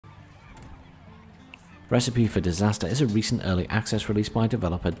Recipe for Disaster is a recent early access release by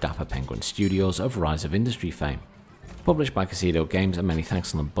developer Dapper Studios of Rise of Industry fame. Published by Casino Games, and many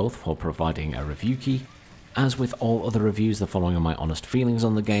thanks to them both for providing a review key. As with all other reviews, the following are my honest feelings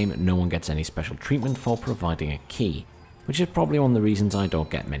on the game. No one gets any special treatment for providing a key, which is probably one of the reasons I don't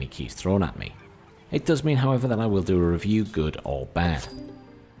get many keys thrown at me. It does mean, however, that I will do a review, good or bad.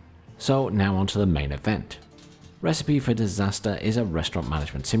 So now on to the main event. Recipe for Disaster is a restaurant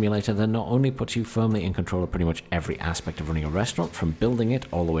management simulator that not only puts you firmly in control of pretty much every aspect of running a restaurant, from building it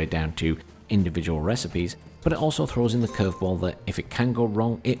all the way down to individual recipes, but it also throws in the curveball that if it can go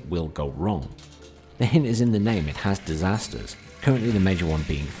wrong, it will go wrong. The hint is in the name, it has disasters, currently the major one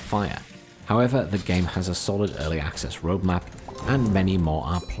being fire. However, the game has a solid early access roadmap, and many more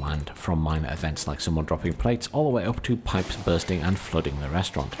are planned, from minor events like someone dropping plates all the way up to pipes bursting and flooding the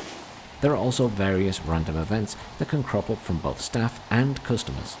restaurant. There are also various random events that can crop up from both staff and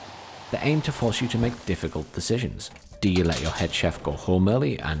customers. They aim to force you to make difficult decisions. Do you let your head chef go home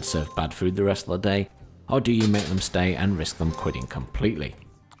early and serve bad food the rest of the day, or do you make them stay and risk them quitting completely?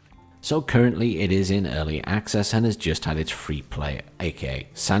 So currently it is in early access and has just had its free play aka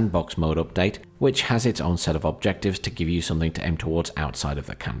sandbox mode update, which has its own set of objectives to give you something to aim towards outside of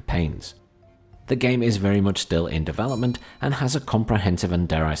the campaigns. The game is very much still in development and has a comprehensive and,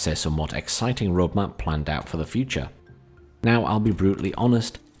 dare I say, somewhat exciting roadmap planned out for the future. Now, I'll be brutally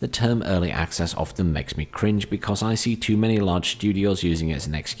honest, the term early access often makes me cringe because I see too many large studios using it as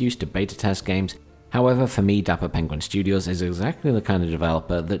an excuse to beta test games. However, for me, Dapper Studios is exactly the kind of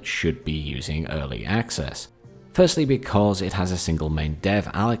developer that should be using early access. Firstly, because it has a single main dev,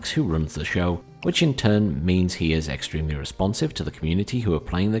 Alex, who runs the show, which in turn means he is extremely responsive to the community who are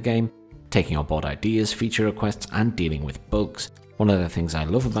playing the game, taking on board ideas, feature requests, and dealing with bugs. One of the things I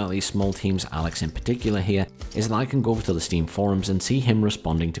love about these small teams, Alex in particular here, is that I can go over to the Steam forums and see him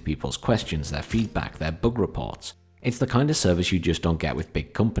responding to people's questions, their feedback, their bug reports. It's the kind of service you just don't get with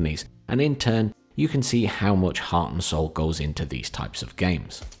big companies, and in turn, you can see how much heart and soul goes into these types of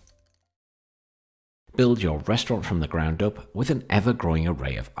games. Build your restaurant from the ground up with an ever-growing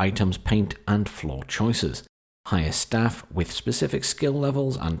array of items, paint, and floor choices. Hire staff with specific skill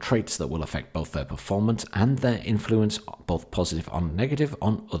levels and traits that will affect both their performance and their influence, both positive and negative,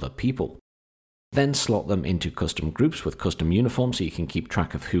 on other people. Then slot them into custom groups with custom uniforms so you can keep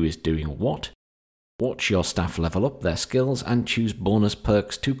track of who is doing what. Watch your staff level up their skills and choose bonus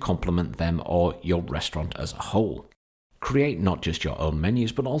perks to complement them or your restaurant as a whole. Create not just your own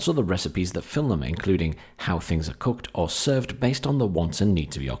menus but also the recipes that fill them, including how things are cooked or served based on the wants and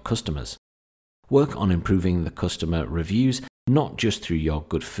needs of your customers. Work on improving the customer reviews, not just through your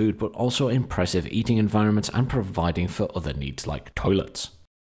good food but also impressive eating environments and providing for other needs like toilets.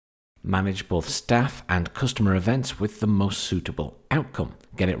 Manage both staff and customer events with the most suitable outcome.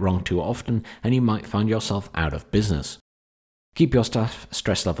 Get it wrong too often and you might find yourself out of business. Keep your staff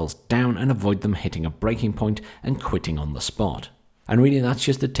stress levels down and avoid them hitting a breaking point and quitting on the spot. And really, that's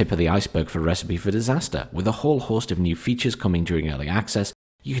just the tip of the iceberg for Recipe for Disaster, with a whole host of new features coming during early access.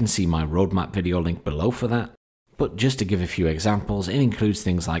 You can see my roadmap video link below for that. But just to give a few examples, it includes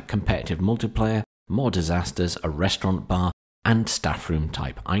things like competitive multiplayer, more disasters, a restaurant bar, and staff room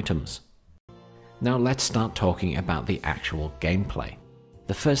type items. Now let's start talking about the actual gameplay.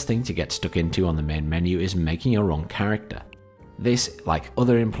 The first thing to get stuck into on the main menu is making your own character. This, like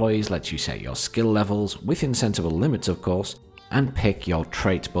other employees, lets you set your skill levels, within sensible limits of course, and pick your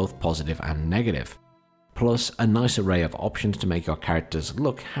traits both positive and negative. Plus a nice array of options to make your characters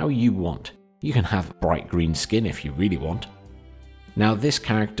look how you want. You can have bright green skin if you really want. Now this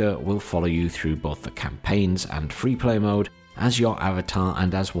character will follow you through both the campaigns and free play mode as your avatar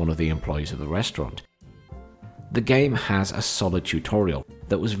and as one of the employees of the restaurant. The game has a solid tutorial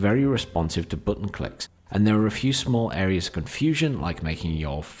that was very responsive to button clicks, and there are a few small areas of confusion like making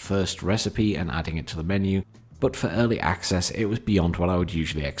your first recipe and adding it to the menu, but for early access it was beyond what I would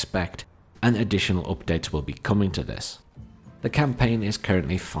usually expect, and additional updates will be coming to this. The campaign is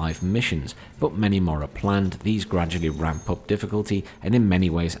currently 5 missions, but many more are planned. These gradually ramp up difficulty and in many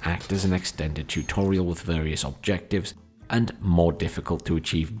ways act as an extended tutorial with various objectives, and more difficult to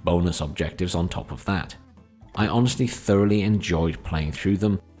achieve bonus objectives on top of that. I honestly thoroughly enjoyed playing through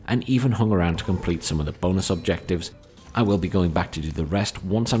them and even hung around to complete some of the bonus objectives. I will be going back to do the rest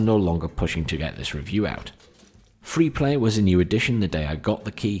once I'm no longer pushing to get this review out. Free play was a new addition the day I got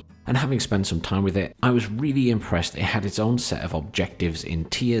the key, and having spent some time with it, I was really impressed. It had its own set of objectives in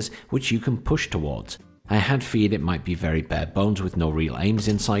tiers which you can push towards. I had feared it might be very bare bones with no real aims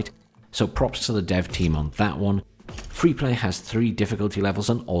in sight, so props to the dev team on that one. Free play has 3 difficulty levels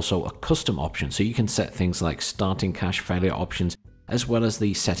and also a custom option, so you can set things like starting cash failure options as well as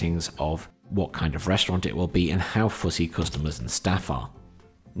the settings of what kind of restaurant it will be, and how fussy customers and staff are.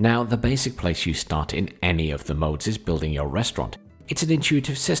 Now, the basic place you start in any of the modes is building your restaurant. It's an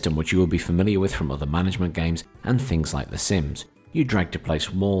intuitive system which you will be familiar with from other management games and things like The Sims. You drag to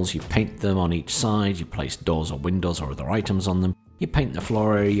place walls, you paint them on each side, you place doors or windows or other items on them, you paint the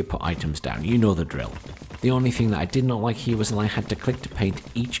floor area, you put items down, you know the drill. The only thing that I did not like here was that I had to click to paint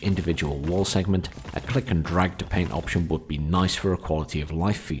each individual wall segment. A click and drag to paint option would be nice for a quality of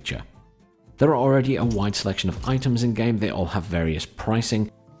life feature. There are already a wide selection of items in game, they all have various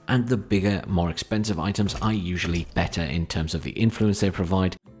pricing, and the bigger, more expensive items are usually better in terms of the influence they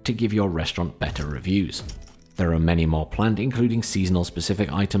provide to give your restaurant better reviews. There are many more planned, including seasonal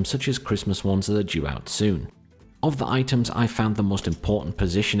specific items such as Christmas ones that are due out soon. Of the items, I found the most important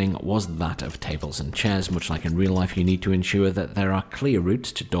positioning was that of tables and chairs. Much like in real life, you need to ensure that there are clear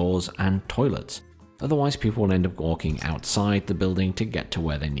routes to doors and toilets. Otherwise, people will end up walking outside the building to get to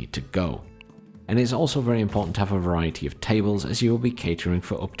where they need to go. And it's also very important to have a variety of tables, as you will be catering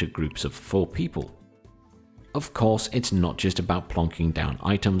for up to groups of 4 people. Of course, it's not just about plonking down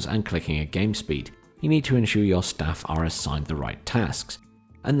items and clicking at game speed. You need to ensure your staff are assigned the right tasks.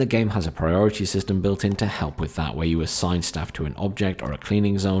 And the game has a priority system built in to help with that, where you assign staff to an object or a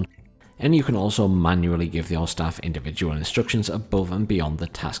cleaning zone, and you can also manually give your staff individual instructions above and beyond the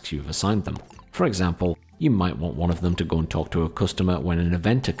tasks you've assigned them. For example, you might want one of them to go and talk to a customer when an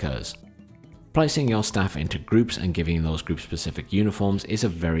event occurs. Placing your staff into groups and giving those group specific uniforms is a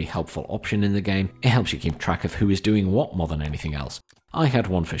very helpful option in the game. It helps you keep track of who is doing what more than anything else. I had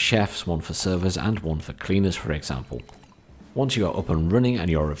one for chefs, one for servers, and one for cleaners, for example. Once you are up and running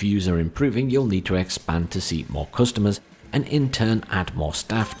and your reviews are improving, you'll need to expand to seat more customers and in turn add more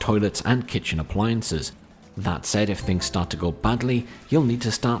staff, toilets, and kitchen appliances. That said, if things start to go badly, you'll need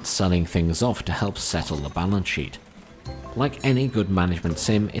to start selling things off to help settle the balance sheet. Like any good management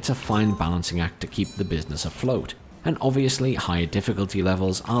sim, it's a fine balancing act to keep the business afloat, and obviously higher difficulty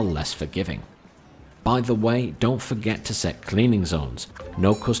levels are less forgiving. By the way, don't forget to set cleaning zones.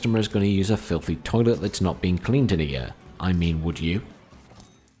 No customer is going to use a filthy toilet that's not being cleaned in a year. I mean, would you?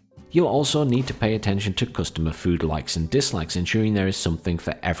 You'll also need to pay attention to customer food likes and dislikes, ensuring there is something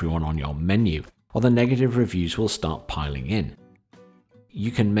for everyone on your menu, or the negative reviews will start piling in.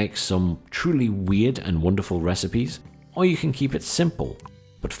 You can make some truly weird and wonderful recipes, or you can keep it simple,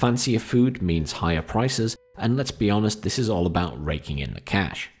 but fancier food means higher prices, and let's be honest, this is all about raking in the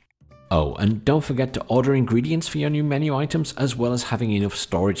cash. Oh, and don't forget to order ingredients for your new menu items, as well as having enough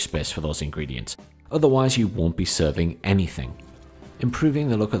storage space for those ingredients, otherwise you won't be serving anything. Improving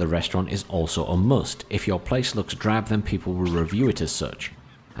the look of the restaurant is also a must. If your place looks drab, then people will review it as such.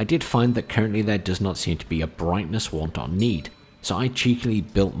 I did find that currently there does not seem to be a brightness want or need, so I cheekily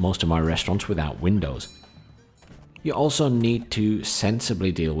built most of my restaurants without windows. You also need to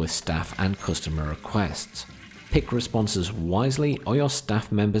sensibly deal with staff and customer requests. Pick responses wisely, or your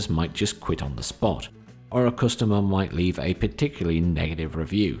staff members might just quit on the spot, or a customer might leave a particularly negative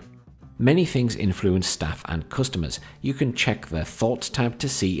review. Many things influence staff and customers. You can check their thoughts tab to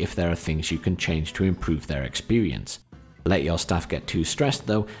see if there are things you can change to improve their experience. Let your staff get too stressed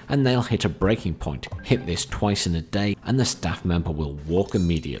though, and they'll hit a breaking point. Hit this twice in a day, and the staff member will walk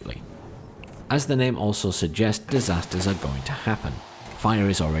immediately. As the name also suggests, disasters are going to happen. Fire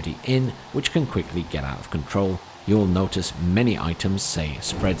is already in, which can quickly get out of control. You'll notice many items say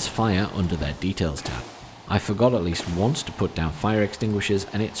spreads fire under their details tab. I forgot at least once to put down fire extinguishers,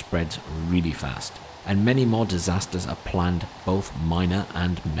 and it spreads really fast. And many more disasters are planned, both minor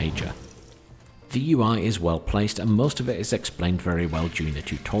and major. The UI is well placed, and most of it is explained very well during the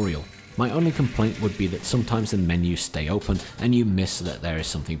tutorial. My only complaint would be that sometimes the menus stay open and you miss that there is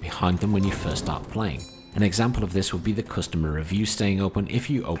something behind them when you first start playing. An example of this would be the customer review staying open if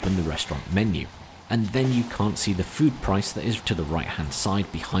you open the restaurant menu, and then you can't see the food price that is to the right hand side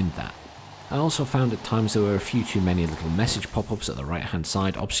behind that. I also found at times there were a few too many little message pop-ups at the right hand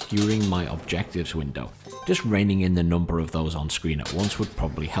side obscuring my objectives window. Just reining in the number of those on screen at once would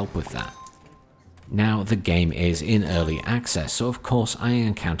probably help with that. Now, the game is in early access, so of course I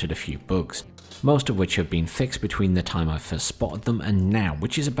encountered a few bugs, most of which have been fixed between the time I first spotted them and now,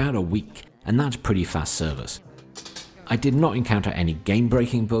 which is about a week, and that's pretty fast service. I did not encounter any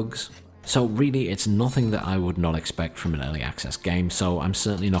game-breaking bugs, so really it's nothing that I would not expect from an early access game, so I'm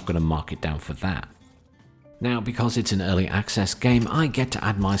certainly not going to mark it down for that. Now, because it's an early access game, I get to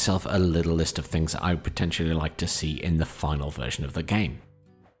add myself a little list of things that I would potentially like to see in the final version of the game.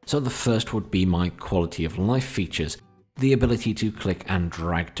 So the first would be my quality of life features. The ability to click and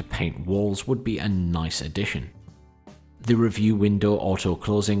drag to paint walls would be a nice addition. The review window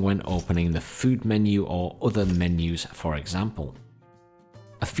auto-closing when opening the food menu or other menus, for example.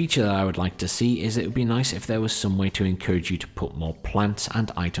 A feature that I would like to see is it would be nice if there was some way to encourage you to put more plants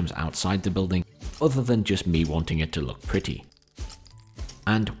and items outside the building, other than just me wanting it to look pretty.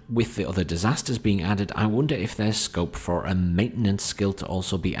 And with the other disasters being added, I wonder if there's scope for a maintenance skill to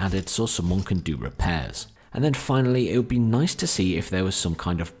also be added so someone can do repairs. And then finally, it would be nice to see if there was some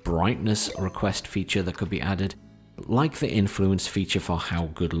kind of brightness request feature that could be added, like the influence feature for how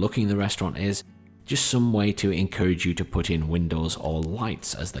good looking the restaurant is, just some way to encourage you to put in windows or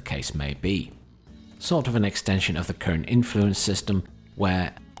lights as the case may be. Sort of an extension of the current influence system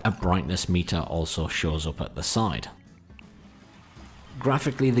where a brightness meter also shows up at the side.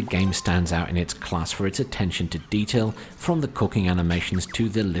 Graphically, the game stands out in its class for its attention to detail, from the cooking animations to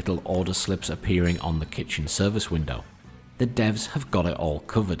the little order slips appearing on the kitchen service window. The devs have got it all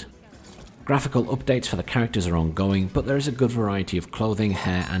covered. Graphical updates for the characters are ongoing, but there is a good variety of clothing,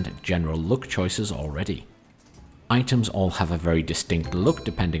 hair and general look choices already. Items all have a very distinct look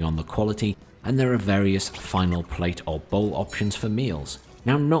depending on the quality, and there are various final plate or bowl options for meals.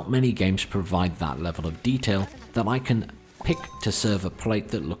 Now, not many games provide that level of detail that I can pick to serve a plate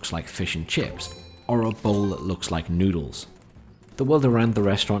that looks like fish and chips, or a bowl that looks like noodles. The world around the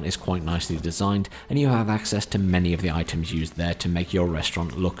restaurant is quite nicely designed, and you have access to many of the items used there to make your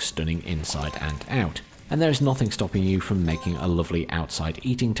restaurant look stunning inside and out. And there is nothing stopping you from making a lovely outside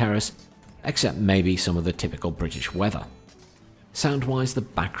eating terrace, except maybe some of the typical British weather. Sound-wise, the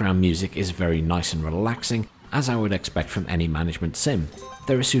background music is very nice and relaxing, as I would expect from any management sim.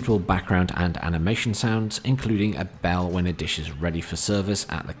 There are suitable background and animation sounds, including a bell when a dish is ready for service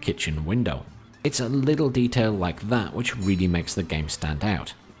at the kitchen window. It's a little detail like that which really makes the game stand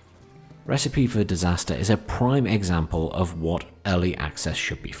out. Recipe for Disaster is a prime example of what early access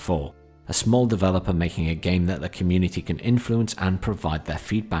should be for. A small developer making a game that the community can influence and provide their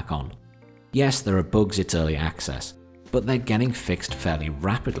feedback on. Yes, there are bugs, it's early access, but they're getting fixed fairly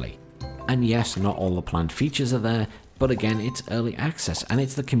rapidly. And yes, not all the planned features are there, but again, it's early access and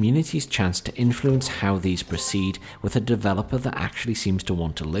it's the community's chance to influence how these proceed with a developer that actually seems to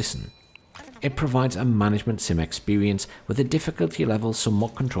want to listen. It provides a management sim experience with a difficulty level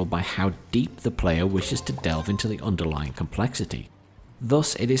somewhat controlled by how deep the player wishes to delve into the underlying complexity.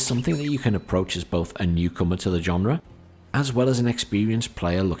 Thus, it is something that you can approach as both a newcomer to the genre, as well as an experienced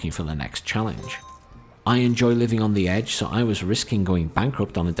player looking for the next challenge. I enjoy living on the edge, so I was risking going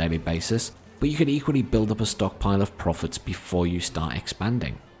bankrupt on a daily basis, but you could equally build up a stockpile of profits before you start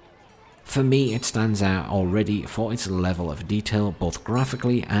expanding. For me, it stands out already for its level of detail both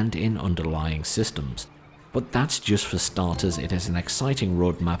graphically and in underlying systems. But that's just for starters. It has an exciting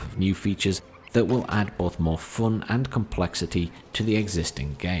roadmap of new features that will add both more fun and complexity to the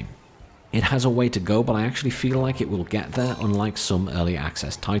existing game. It has a way to go, but I actually feel like it will get there, unlike some early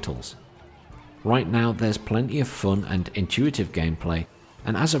access titles. Right now, there's plenty of fun and intuitive gameplay,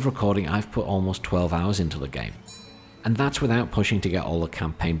 and as of recording, I've put almost 12 hours into the game. And that's without pushing to get all the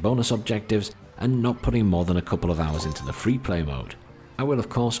campaign bonus objectives and not putting more than a couple of hours into the free play mode. I will of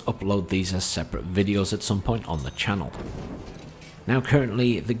course upload these as separate videos at some point on the channel. Now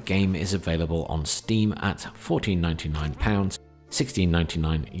currently the game is available on Steam at £14.99,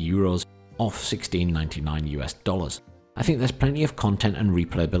 €16.99 off $16.99 US. I think there's plenty of content and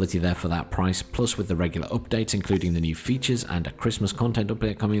replayability there for that price, plus with the regular updates including the new features and a Christmas content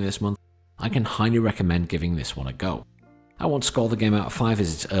update coming this month, I can highly recommend giving this one a go. I won't score the game out of 5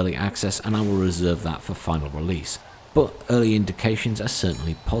 as it's early access and I will reserve that for final release, but early indications are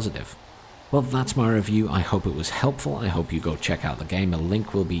certainly positive. Well, that's my review. I hope it was helpful. I hope you go check out the game. A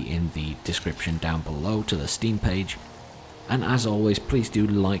link will be in the description down below to the Steam page. And as always, please do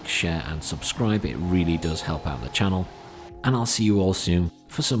like, share and subscribe. It really does help out the channel. And I'll see you all soon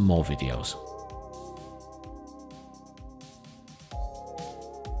for some more videos.